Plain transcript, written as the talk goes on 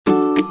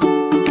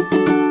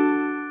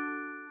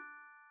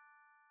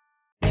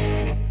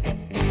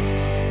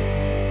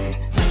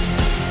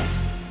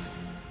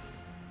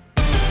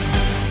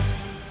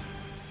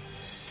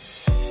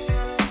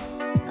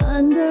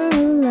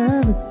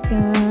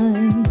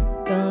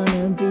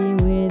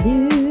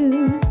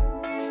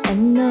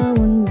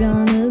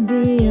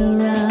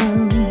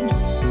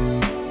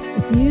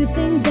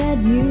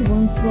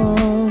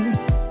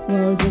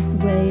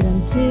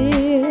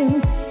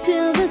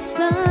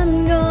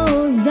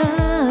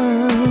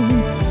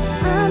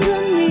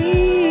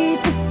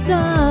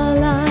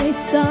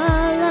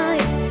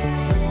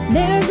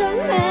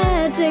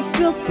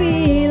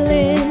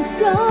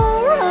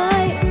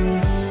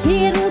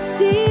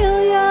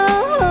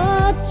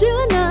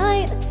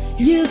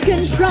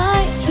can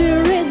try to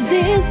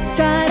resist,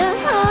 try to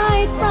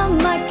hide from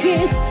my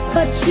kiss,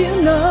 but you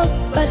know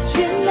that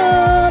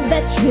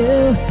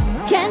you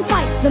can't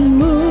fight the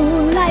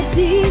moonlight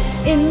deep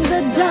in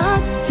the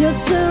dark. You'll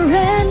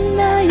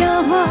surrender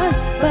your heart,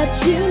 but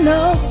you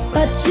know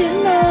that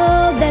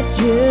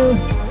you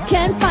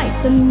can't fight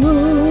the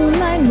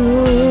moonlight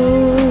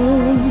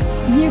moon.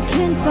 You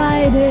can't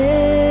fight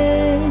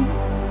it.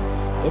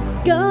 It's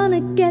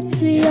gonna get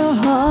to your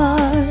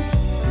heart.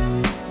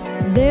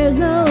 There's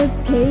no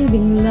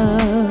escaping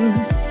love.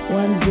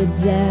 Once a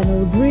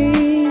gentle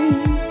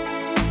breeze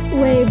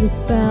waves its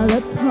spell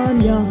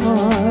upon your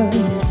heart.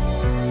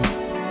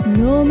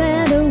 No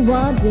matter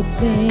what you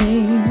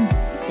think,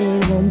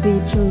 it won't be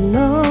too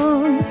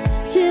long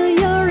till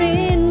you're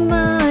in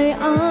my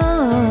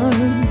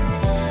arms.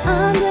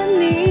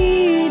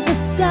 Underneath the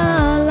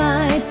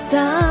starlight,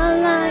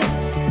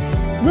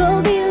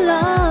 we'll be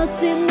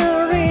lost in the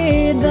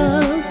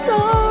rhythm so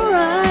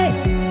right.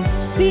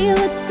 Feel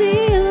it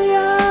steal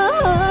your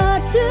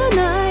heart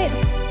tonight.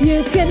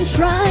 You can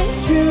try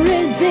to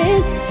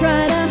resist,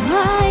 try to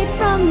hide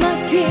from my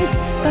kiss,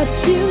 but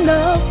you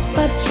know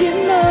that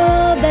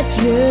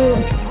you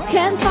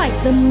can't fight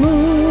the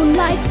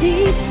moonlight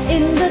deep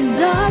in the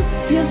dark.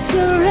 You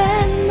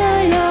surrender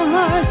your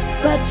heart,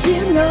 but you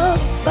know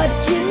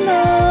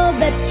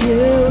that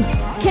you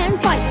can't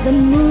fight the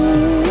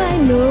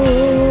moonlight. No,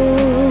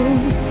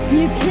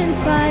 you can't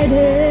fight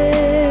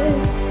it.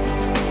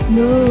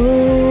 No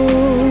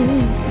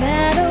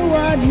matter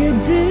what you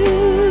do,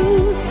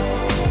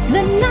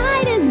 the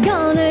night is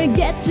gonna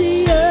get to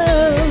you.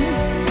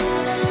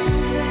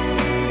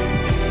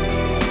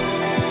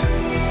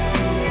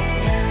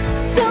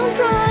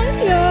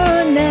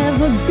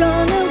 Never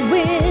gonna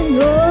win.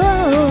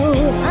 Oh,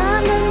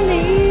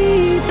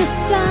 underneath the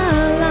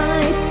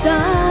starlight,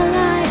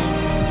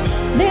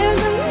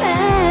 there's a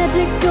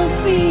magical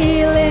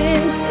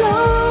feeling so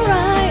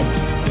right.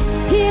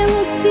 He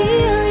will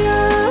steal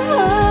your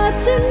heart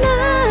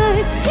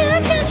tonight. You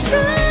can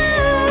try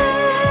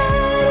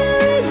to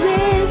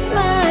resist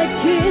my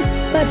kiss,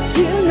 but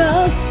you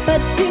know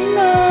that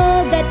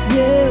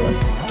you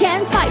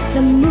can't fight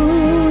the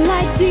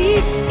moonlight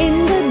deep in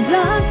the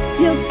dark.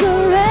 You'll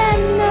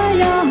surrender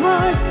your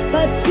heart,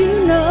 but you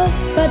know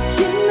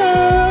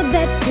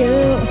that you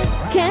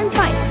can't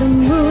fight the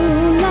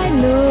moonlight.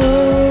 No,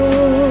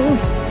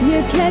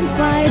 you can't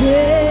fight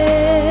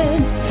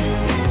it.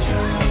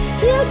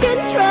 You can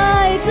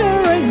try to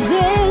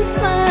resist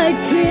my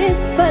kiss,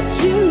 but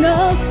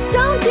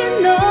don't you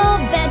know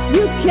that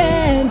you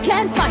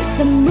can't fight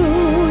the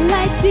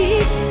moonlight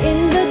deep in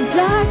the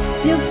dark.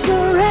 You'll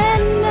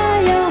surrender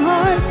your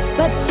heart,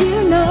 but you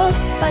know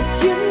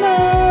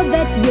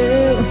that you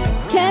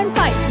can't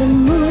fight the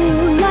moon.